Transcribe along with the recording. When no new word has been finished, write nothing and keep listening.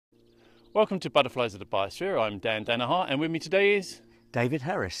Welcome to Butterflies of the Biosphere. I'm Dan Danaher, and with me today is... David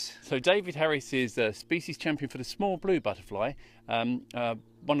Harris. So David Harris is a species champion for the small blue butterfly, one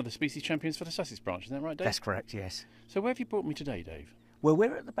of the species champions for the Sussex branch, isn't that right, Dave? That's correct, yes. So where have you brought me today, Dave? Well,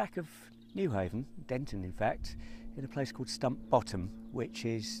 we're at the back of Newhaven, Denton in fact, in a place called Stump Bottom, which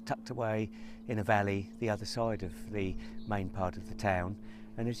is tucked away in a valley the other side of the main part of the town.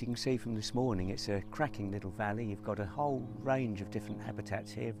 And as you can see from this morning, it's a cracking little valley. You've got a whole range of different habitats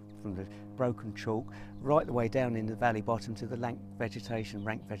here, from the broken chalk right the way down in the valley bottom to the rank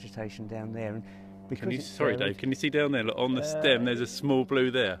vegetation down there. And because sorry, Dave, can you see down there? Look, on the stem, there's a small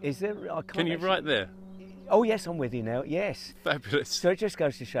blue there. Is there? Can you right there? Oh yes, I'm with you now. Yes. Fabulous. So it just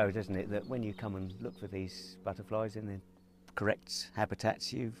goes to show, doesn't it, that when you come and look for these butterflies in the correct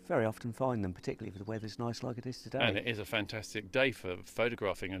habitats, you very often find them, particularly if the weather's nice like it is today. And it is a fantastic day for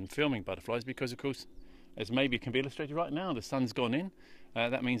photographing and filming butterflies because, of course, as maybe can be illustrated right now, the sun's gone in.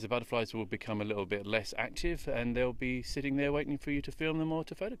 That means the butterflies will become a little bit less active and they'll be sitting there waiting for you to film them or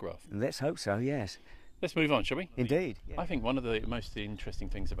to photograph. Let's hope so, yes. Let's move on, shall we? Indeed. Yeah. I think one of the most interesting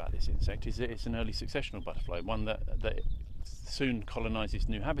things about this insect is that it's an early successional butterfly, one that soon colonises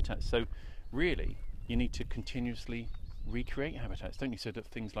new habitats. So really, you need to continuously recreate habitats, don't you, so that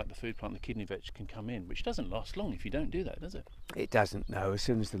things like the food plant, the kidney vetch can come in, which doesn't last long if you don't do that, does it? It doesn't, no. As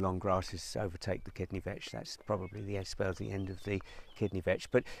soon as the long grasses overtake the kidney vetch, that's probably the end of the kidney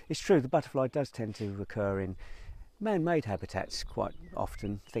vetch. But it's true, the butterfly does tend to occur in man-made habitats quite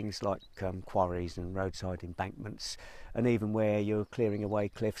often, things like quarries and roadside embankments, and even where you're clearing away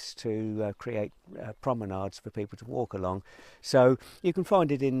cliffs to create promenades for people to walk along. So you can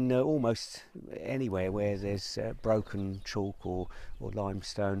find it in almost anywhere where there's broken chalk or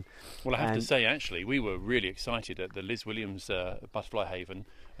limestone. Well, I have to say, actually, we were really excited at the Liz Williams Butterfly Haven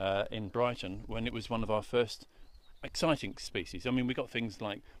in Brighton when it was one of our first exciting species. I mean, we got things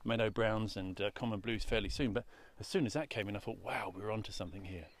like meadow browns and common blues fairly soon, but as soon as that came in, I thought, wow, we're onto something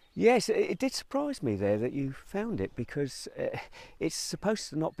here. Yes, it did surprise me there that you found it, because it's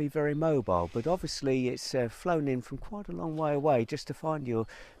supposed to not be very mobile, but obviously it's flown in from quite a long way away just to find your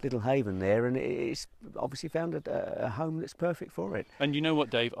little haven there, and it's obviously found a home that's perfect for it. And you know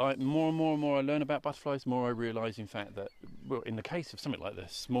what, Dave, more and more I learn about butterflies, more I realise, in fact, that, well, in the case of something like the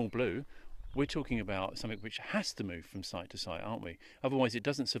small blue, we're talking about something which has to move from site to site, aren't we? Otherwise it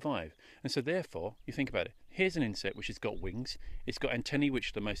doesn't survive. And so therefore, you think about it, here's an insect which has got wings, it's got antennae which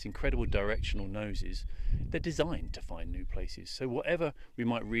are the most incredible directional noses. They're designed to find new places. So whatever we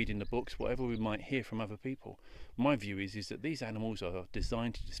might read in the books, whatever we might hear from other people, my view is that these animals are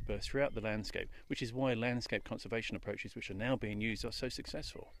designed to disperse throughout the landscape, which is why landscape conservation approaches which are now being used are so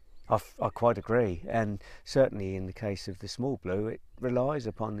successful. I quite agree, and certainly in the case of the small blue, it relies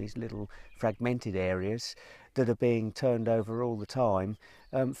upon these little fragmented areas that are being turned over all the time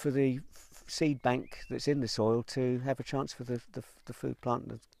for the seed bank that's in the soil to have a chance for the food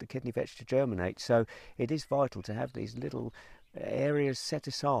plant, the kidney vetch, to germinate. So it is vital to have these little areas set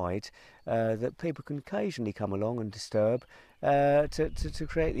aside that people can occasionally come along and disturb to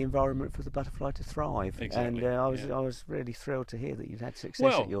create the environment for the butterfly to thrive. Exactly. And I was really thrilled to hear that you'd had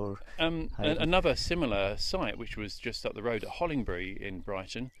success at your another similar site, which was just up the road at Hollingbury in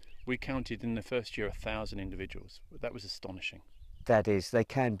Brighton, we counted in the first year 1,000 individuals. That was astonishing. That is, they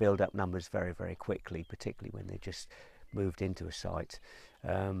can build up numbers very, very quickly, particularly when they just moved into a site.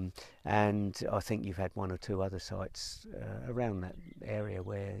 And I think you've had one or two other sites around that area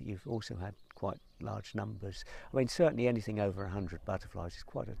where you've also had quite large numbers. I mean, certainly anything over 100 butterflies is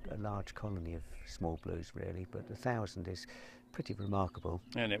quite a large colony of small blues, really, but 1,000 is pretty remarkable.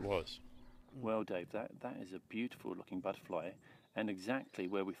 And it was. Well, Dave, that is a beautiful looking butterfly, and exactly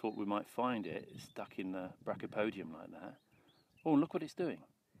where we thought we might find it, stuck in the brachipodium like that. Oh, look what it's doing.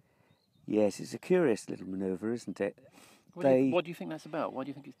 Yes, it's a curious little manoeuvre, isn't it? What do you think that's about? Why do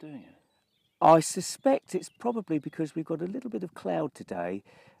you think it's doing it? I suspect it's probably because we've got a little bit of cloud today,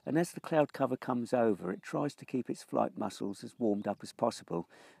 and as the cloud cover comes over, it tries to keep its flight muscles as warmed up as possible,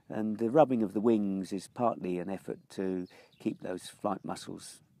 and the rubbing of the wings is partly an effort to keep those flight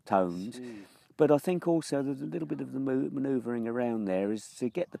muscles toned. But I think also that a little bit of the manoeuvring around there is to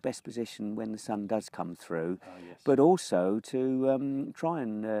get the best position when the sun does come through, but also to try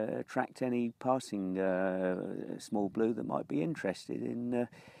and attract any passing small blue that might be interested in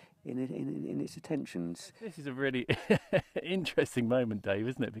its attentions. This is a really interesting moment, Dave,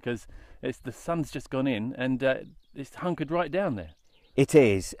 isn't it? Because the sun's just gone in and it's hunkered right down there. It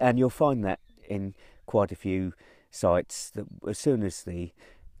is, and you'll find that in quite a few sites, that as soon as the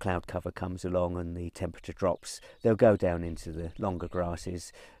cloud cover comes along and the temperature drops, they'll go down into the longer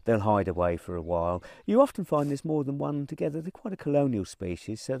grasses. They'll hide away for a while. You often find there's more than one together. They're quite a colonial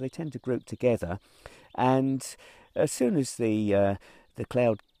species, so they tend to group together. And as soon as the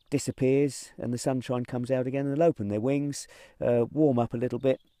cloud disappears and the sunshine comes out again, they'll open their wings, warm up a little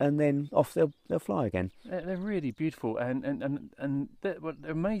bit, and then off they'll fly again. They're really beautiful, and they're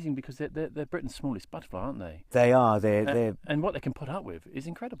amazing because they're Britain's smallest butterfly, aren't they? They are. They're and what they can put up with is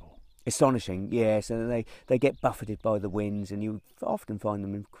incredible. astonishing, yes, and they get buffeted by the winds, and you often find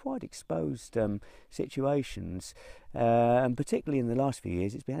them in quite exposed situations, and particularly in the last few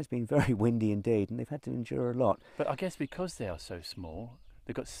years it has been very windy indeed, and they've had to endure a lot. But I guess because they are so small,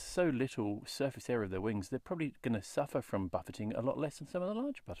 they've got so little surface area of their wings, they're probably going to suffer from buffeting a lot less than some of the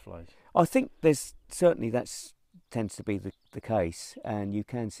larger butterflies. I think there's certainly tends to be the case, and you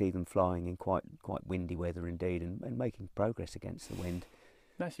can see them flying in quite windy weather indeed, and making progress against the wind.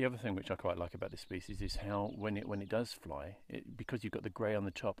 That's the other thing which I quite like about this species is how when it does fly, because you've got the grey on the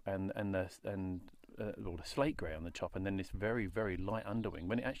top and the slate grey on the top, and then this very, very light underwing.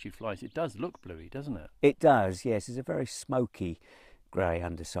 When it actually flies, it does look bluey, doesn't it? It does, yes. It's a very smoky grey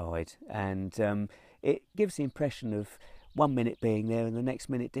underside, and it gives the impression of 1 minute being there and the next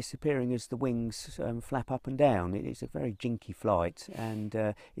minute disappearing as the wings flap up and down. It's a very jinky flight, and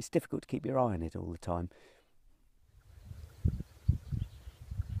it's difficult to keep your eye on it all the time.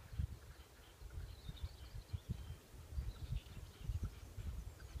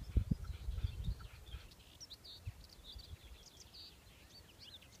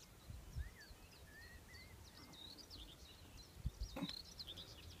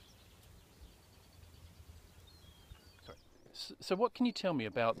 So what can you tell me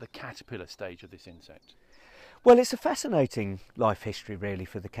about the caterpillar stage of this insect? Well, it's a fascinating life history really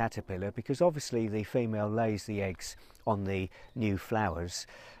for the caterpillar, because obviously the female lays the eggs on the new flowers,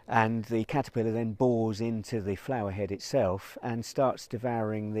 and the caterpillar then bores into the flower head itself and starts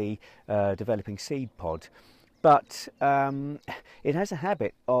devouring the developing seed pod. But it has a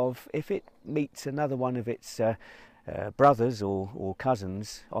habit of, if it meets another one of its brothers or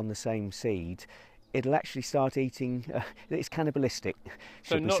cousins on the same seed, it'll actually start eating. It's cannibalistic.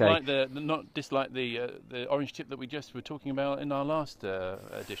 So not dislike the orange tip that we just were talking about in our last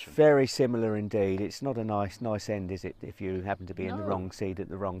edition. Very similar indeed. It's not a nice end, is it, if you happen to be in the wrong seed at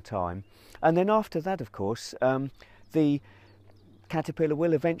the wrong time. And then after that, of course, the caterpillar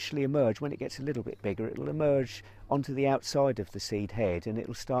will eventually emerge. When it gets a little bit bigger, it'll emerge onto the outside of the seed head, and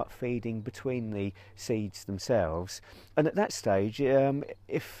it'll start feeding between the seeds themselves. And at that stage,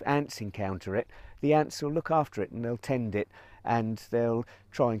 if ants encounter it, the ants will look after it and they'll tend it, and they'll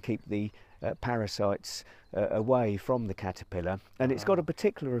try and keep the parasites away from the caterpillar. And it's got a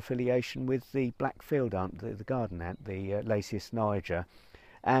particular affiliation with the black field ant, the garden ant, the Lasius niger.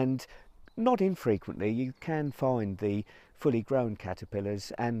 And not infrequently you can find the fully grown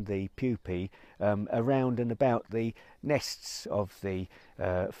caterpillars and the pupae around and about the nests of the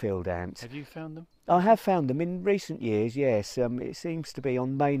field ant. Have you found them? I have found them in recent years, yes. It seems to be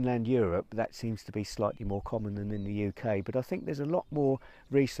on mainland Europe. That seems to be slightly more common than in the UK, but I think there's a lot more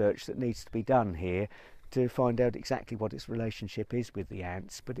research that needs to be done here to find out exactly what its relationship is with the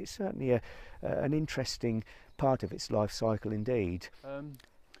ants. But it's certainly an interesting part of its life cycle indeed.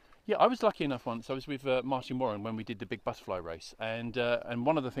 Yeah, I was lucky enough once. I was with Martin Warren when we did the big butterfly race, and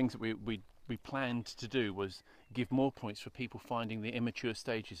one of the things that we planned to do was give more points for people finding the immature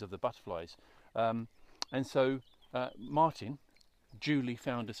stages of the butterflies. And so Martin duly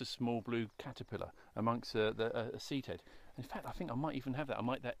found us a small blue caterpillar amongst a seed head. In fact, I think I might even have that. I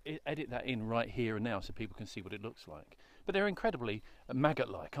might edit that in right here and now so people can see what it looks like. But they're incredibly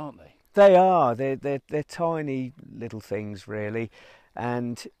maggot-like, aren't they? They are. They're tiny little things, really,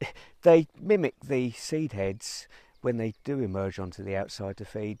 and they mimic the seed heads when they do emerge onto the outside to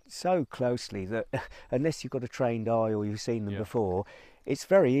feed so closely that unless you've got a trained eye or you've seen them before, it's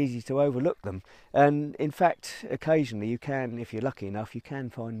very easy to overlook them. And in fact, occasionally you can, if you're lucky enough, you can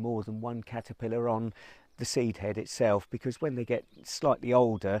find more than one caterpillar on the seed head itself, because when they get slightly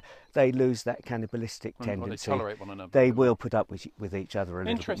older they lose that cannibalistic tendency. They tolerate one another. They will put up with each other a little bit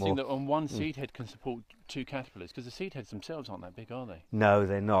more. Interesting that on one seed head can support two caterpillars, because the seed heads themselves aren't that big, are they? No,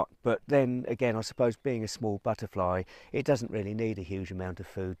 they're not. But then again, I suppose being a small butterfly, it doesn't really need a huge amount of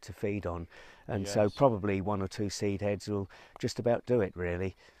food to feed on, and so probably one or two seed heads will just about do it,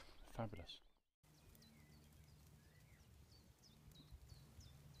 really. Fabulous.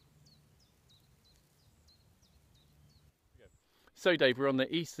 So Dave, we're on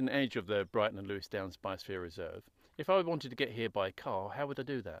the eastern edge of the Brighton and Lewes Downs Biosphere Reserve. If I wanted to get here by car, how would I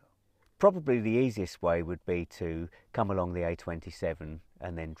do that? probably the easiest way would be to come along the A27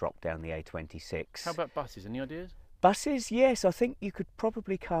 and then drop down the A26. How about buses? Any ideas? Buses, yes, I think you could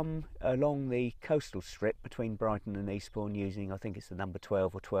probably come along the coastal strip between Brighton and Eastbourne using, I think it's the number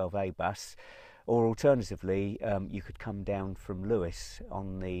 12 or 12A bus, or alternatively you could come down from Lewes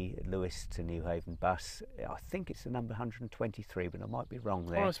on the Lewes to Newhaven bus. I think it's the number 123, but I might be wrong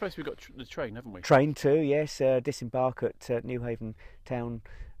there. Oh, I suppose we've got the train, haven't we? Train too, yes, disembark at Newhaven town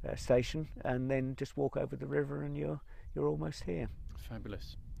station and then just walk over the river and you're almost here.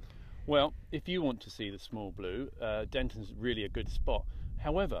 Fabulous. Well, if you want to see the small blue, Denton's really a good spot.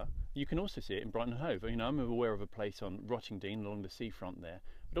 However, you can also see it in Brighton and Hove. You know, I'm aware of a place on Rottingdean along the seafront there,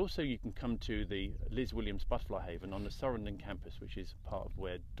 but also you can come to the Liz Williams Butterfly Haven on the Surrenden campus, which is part of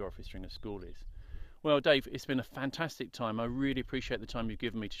where Dorothy Stringer School is. Well, Dave, it's been a fantastic time. I really appreciate the time you've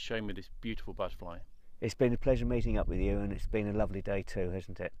given me to show me this beautiful butterfly. It's been a pleasure meeting up with you, and it's been a lovely day too,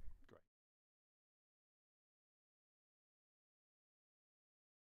 hasn't it?